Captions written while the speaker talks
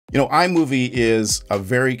You know, iMovie is a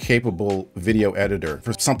very capable video editor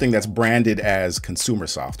for something that's branded as consumer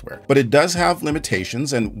software. But it does have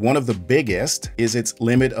limitations, and one of the biggest is its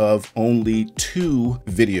limit of only 2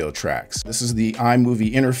 video tracks. This is the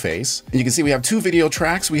iMovie interface. And you can see we have 2 video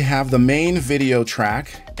tracks. We have the main video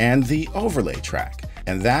track and the overlay track.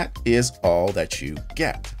 And that is all that you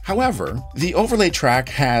get. However, the overlay track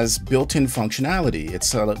has built-in functionality.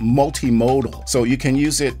 It's multimodal. So you can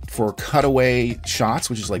use it for cutaway shots,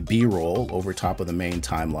 which is like B-roll over top of the main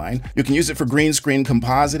timeline. You can use it for green screen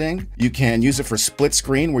compositing. You can use it for split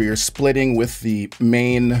screen, where you're splitting with the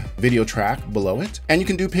main video track below it. And you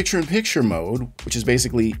can do picture-in-picture mode, which is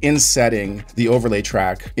basically insetting the overlay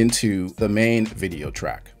track into the main video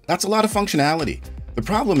track. That's a lot of functionality. The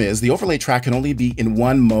problem is the overlay track can only be in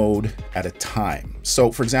one mode at a time. So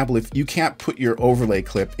for example, if you can't put your overlay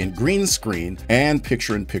clip in green screen and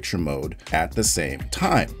picture-in-picture mode at the same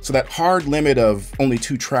time. So that hard limit of only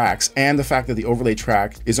 2 tracks and the fact that the overlay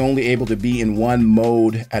track is only able to be in one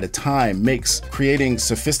mode at a time makes creating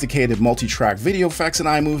sophisticated multi-track video effects in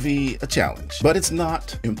iMovie a challenge. But it's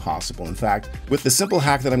not impossible. In fact, with the simple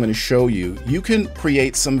hack that I'm going to show you, you can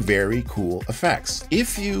create some very cool effects.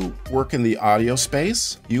 If you work in the audio space,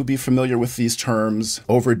 you'll be familiar with these terms: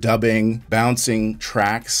 overdubbing, bouncing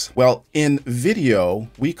tracks. Well, in video,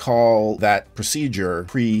 we call that procedure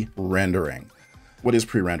pre-rendering. What is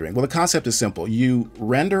pre-rendering? Well, the concept is simple. You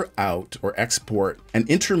render out or export an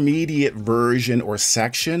intermediate version or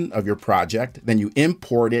section of your project, then you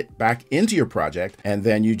import it back into your project, and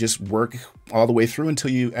then you just work all the way through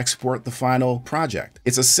until you export the final project.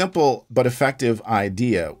 It's a simple but effective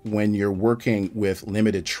idea when you're working with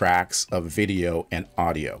limited tracks of video and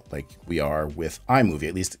audio, like we are with iMovie,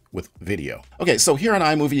 at least with video. Okay, so here on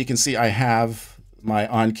iMovie, you can see I have my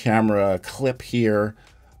on-camera clip here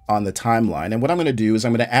on the timeline. And what I'm going to do is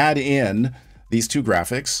I'm going to add in these 2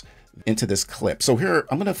 graphics into this clip. So here,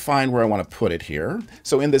 I'm going to find where I want to put it here.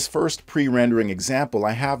 So in this first pre-rendering example,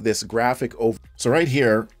 I have this graphic over. So right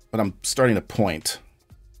here, when I'm starting to point,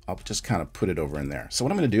 I'll just kind of put it over in there. So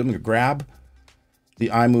what I'm going to do, I'm going to grab the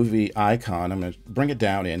iMovie icon. I'm going to bring it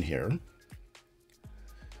down in here.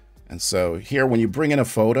 And so here, when you bring in a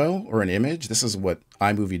photo or an image, this is what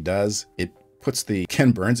iMovie does. It puts the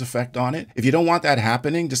Ken Burns effect on it. If you don't want that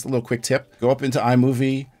happening, just a little quick tip, go up into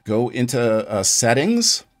iMovie, go into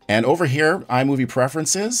settings, and over here, iMovie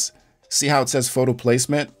preferences, see how it says photo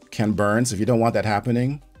placement, Ken Burns. If you don't want that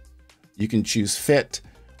happening, you can choose fit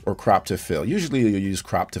or crop to fill. Usually you'll use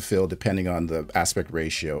crop to fill depending on the aspect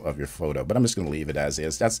ratio of your photo, but I'm just gonna leave it as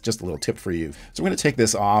is. That's just a little tip for you. So we're gonna take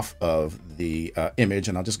this off of the image,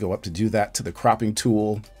 and I'll just go up to do that to the cropping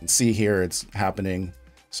tool, and see here it's happening.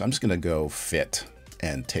 So I'm just gonna go fit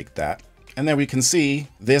and take that. And then we can see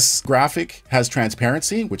this graphic has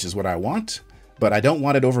transparency, which is what I want, but I don't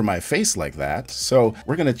want it over my face like that. So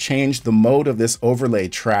we're gonna change the mode of this overlay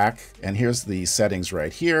track. And here's the settings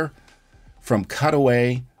right here, from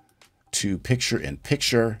cutaway to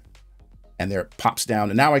picture-in-picture. And there it pops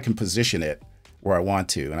down. And now I can position it where I want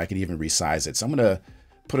to, and I can even resize it. So I'm gonna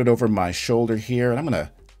put it over my shoulder here, and I'm gonna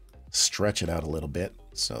stretch it out a little bit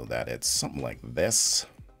so that it's something like this.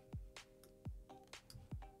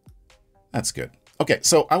 That's good. Okay,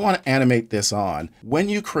 so I want to animate this on. When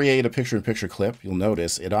you create a picture-in-picture clip, you'll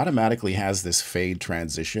notice it automatically has this fade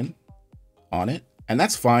transition on it. And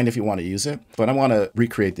that's fine if you want to use it, but I want to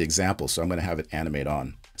recreate the example, so I'm going to have it animate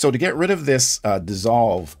on. So to get rid of this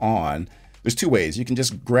dissolve on, there's 2 ways. You can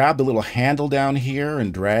just grab the little handle down here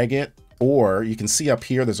and drag it, or you can see up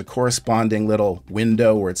here, there's a corresponding little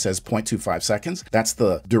window where it says 0.25 seconds. That's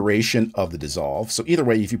the duration of the dissolve. So either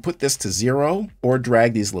way, if you put this to 0 or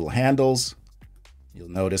drag these little handles, you'll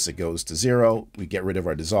notice it goes to 0. We get rid of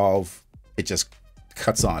our dissolve. It just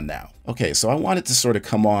cuts on now. Okay, so I want it to sort of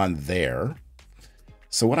come on there.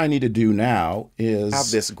 So what I need to do now is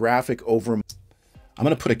have this graphic over. I'm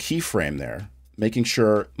going to put a keyframe there, making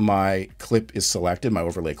sure my clip is selected, my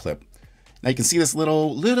overlay clip. Now you can see this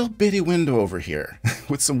little bitty window over here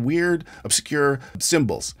with some weird, obscure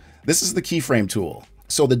symbols. This is the keyframe tool.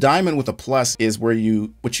 So the diamond with a plus is what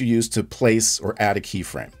you use to place or add a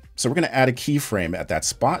keyframe. So we're going to add a keyframe at that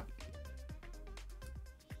spot.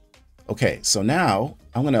 Okay, so now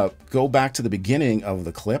I'm going to go back to the beginning of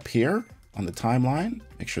the clip here on the timeline.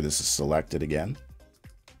 Make sure this is selected again.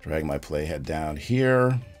 Drag my playhead down here.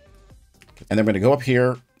 And then I'm going to go up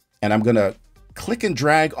here, and I'm going to click and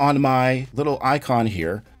drag on my little icon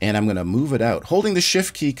here, and I'm going to move it out. Holding the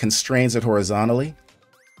shift key constrains it horizontally.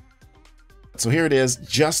 So here it is,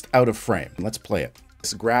 just out of frame. Let's play it.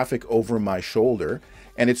 This graphic over my shoulder,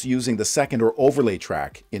 and it's using the second or overlay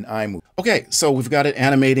track in iMovie. Okay, so we've got it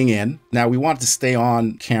animating in. Now we want it to stay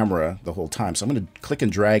on camera the whole time. So I'm going to click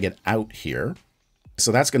and drag it out here.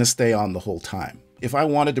 So that's going to stay on the whole time. If I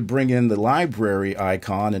wanted to bring in the library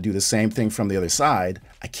icon and do the same thing from the other side,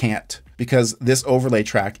 I can't, because this overlay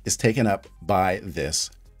track is taken up by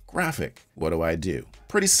this graphic. What do?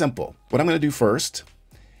 Pretty simple. What I'm going to do first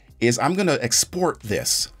is I'm going to export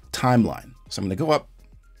this timeline. So I'm going to go up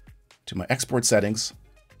to my export settings,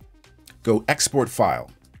 go export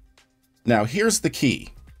file. Now here's the key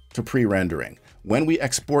to pre-rendering. When we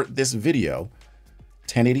export this video,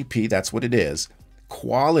 1080p, that's what it is.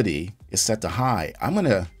 Quality is set to high. I'm going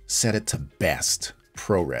to set it to best,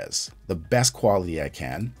 ProRes, the best quality I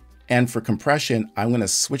can. And for compression, I'm going to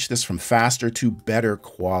switch this from faster to better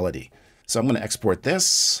quality. So I'm going to export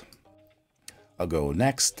this. I'll go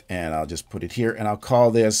next and I'll just put it here and I'll call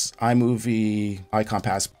this iMovie Icon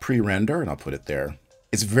Pass Pre-Render and I'll put it there.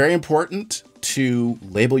 It's very important to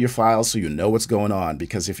label your files so you know what's going on,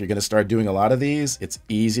 because if you're going to start doing a lot of these, it's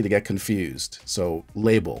easy to get confused. So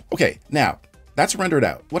label. Okay, now that's rendered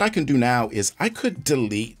out. What I can do now is I could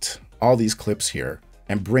delete all these clips here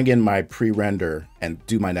and bring in my pre-render and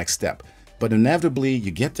do my next step. But inevitably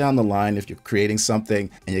you get down the line if you're creating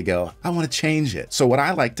something and you go, I want to change it. So what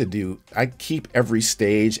I like to do, I keep every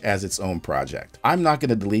stage as its own project. I'm not going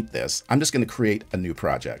to delete this. I'm just going to create a new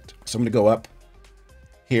project. So I'm going to go up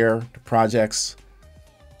here to projects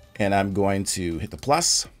and I'm going to hit the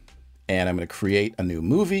plus and I'm going to create a new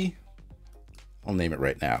movie. I'll name it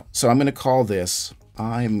right now. So I'm going to call this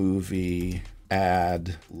iMovie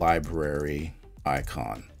Add Library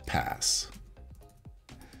Icon Pass.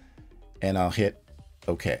 And I'll hit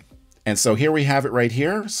OK. And so here we have it right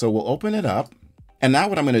here. So we'll open it up. And now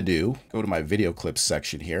what I'm going to do, go to my video clips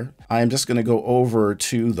section here. I am just going to go over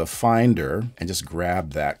to the Finder and just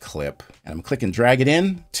grab that clip. And I'm going to click and drag it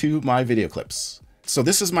in to my video clips. So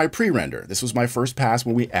this is my pre-render. This was my first pass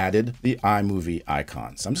when we added the iMovie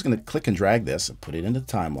icon. So I'm just going to click and drag this and put it into the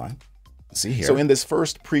timeline. See here. So in this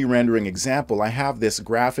first pre-rendering example, I have this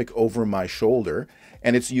graphic over my shoulder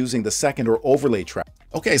and it's using the second or overlay track.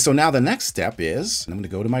 Okay, so now the next step is I'm going to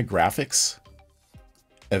go to my graphics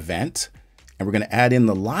event and we're going to add in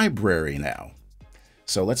the library now.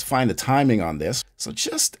 So let's find the timing on this. So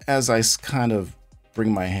just as I kind of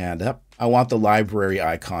bring my hand up, I want the library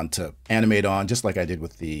icon to animate on just like I did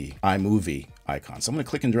with the iMovie icon. So I'm going to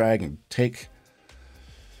click and drag and take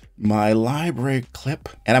my library clip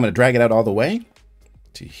and I'm going to drag it out all the way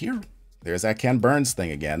to here. There's that Ken Burns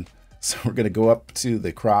thing again. So we're going to go up to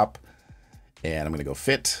the crop and I'm going to go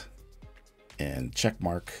fit and check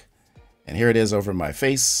mark. And here it is over my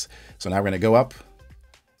face. So now we're going to go up.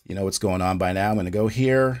 You know what's going on by now. I'm going to go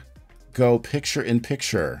here, go picture in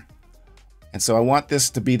picture. And so I want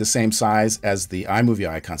this to be the same size as the iMovie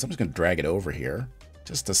icon. So I'm just going to drag it over here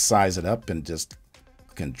just to size it up and just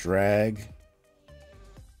can drag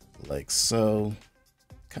like so.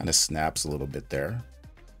 Kind of snaps a little bit there.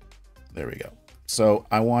 There we go. So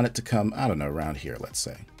I want it to come, I don't know, around here, let's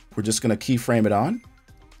say. We're just going to keyframe it on.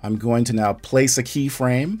 I'm going to now place a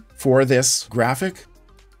keyframe for this graphic.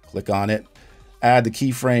 Click on it, add the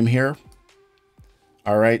keyframe here.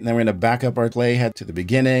 All right, and then we're going to back up our playhead to the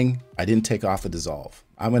beginning. I didn't take off the dissolve.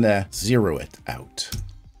 I'm going to zero it out.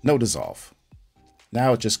 No dissolve.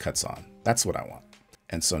 Now it just cuts on. That's what I want.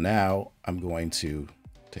 And so now I'm going to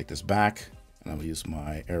take this back and I'll use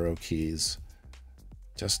my arrow keys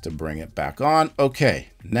just to bring it back on. Okay,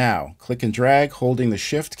 now click and drag, holding the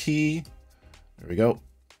shift key. There we go.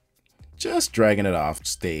 Just dragging it off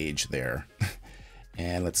stage there.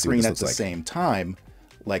 And let's see what this looks like. At the same time,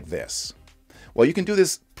 like this. Well, you can do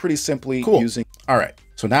this pretty simply using... All right,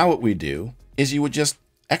 so now what we do is you would just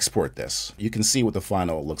export this. You can see what the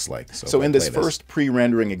final looks like. So in this first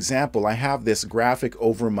pre-rendering example, I have this graphic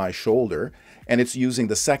over my shoulder, and it's using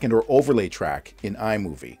the second or overlay track in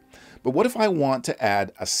iMovie. But what if I want to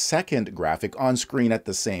add a second graphic on screen at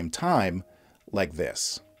the same time, like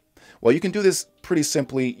this? Well, you can do this pretty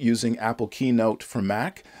simply using Apple Keynote for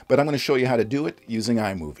Mac, but I'm going to show you how to do it using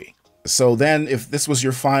iMovie. So then if this was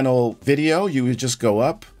your final video, you would just go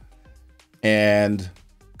up and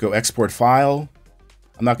go export file.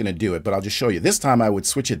 I'm not going to do it, but I'll just show you. This time I would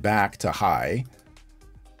switch it back to high,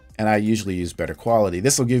 and I usually use better quality.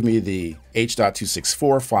 This will give me the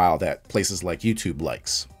H.264 file that places like YouTube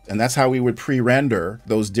likes. And that's how we would pre-render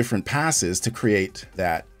those different passes to create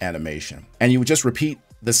that animation. And you would just repeat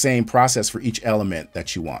the same process for each element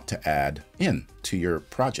that you want to add in to your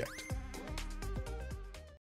project.